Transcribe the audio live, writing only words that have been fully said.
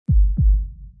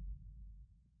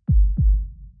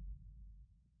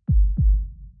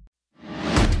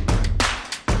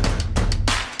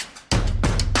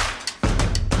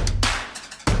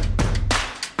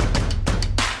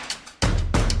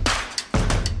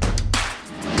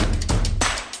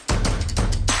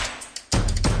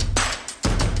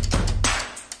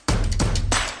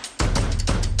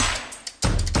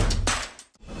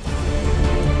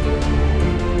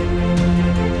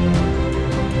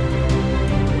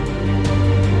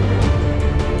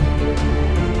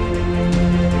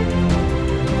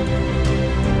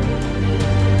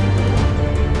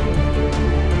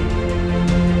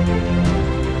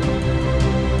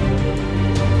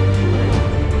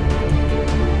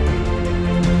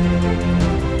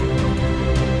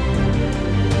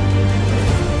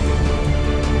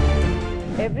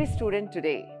student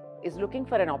today is looking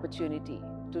for an opportunity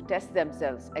to test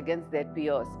themselves against their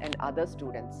peers and other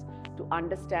students to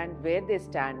understand where they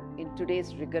stand in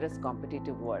today's rigorous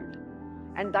competitive world.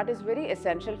 And that is very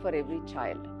essential for every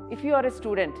child. If you are a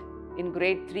student in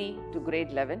grade 3 to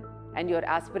grade 11 and your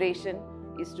aspiration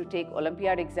is to take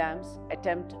Olympiad exams,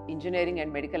 attempt engineering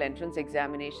and medical entrance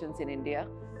examinations in India,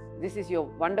 this is your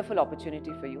wonderful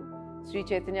opportunity for you. Sri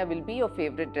Chaitanya will be your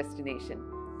favorite destination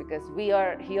because we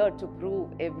are here to prove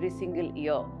every single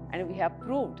year, and we have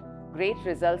proved great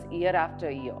results year after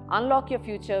year. Unlock your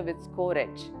future with Score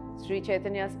Edge, Sri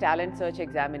Chaitanya's talent search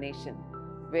examination,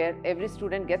 where every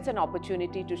student gets an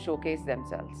opportunity to showcase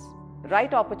themselves.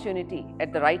 Right opportunity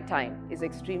at the right time is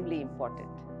extremely important.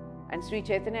 And Sri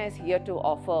Chaitanya is here to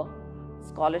offer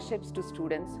scholarships to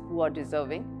students who are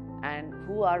deserving and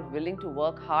who are willing to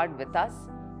work hard with us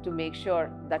to make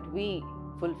sure that we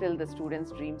fulfill the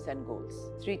students' dreams and goals.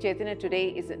 Sri Chaitanya today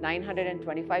is at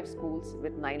 925 schools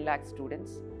with 9 lakh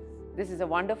students. This is a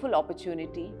wonderful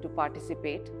opportunity to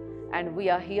participate, and we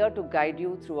are here to guide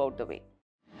you throughout the way.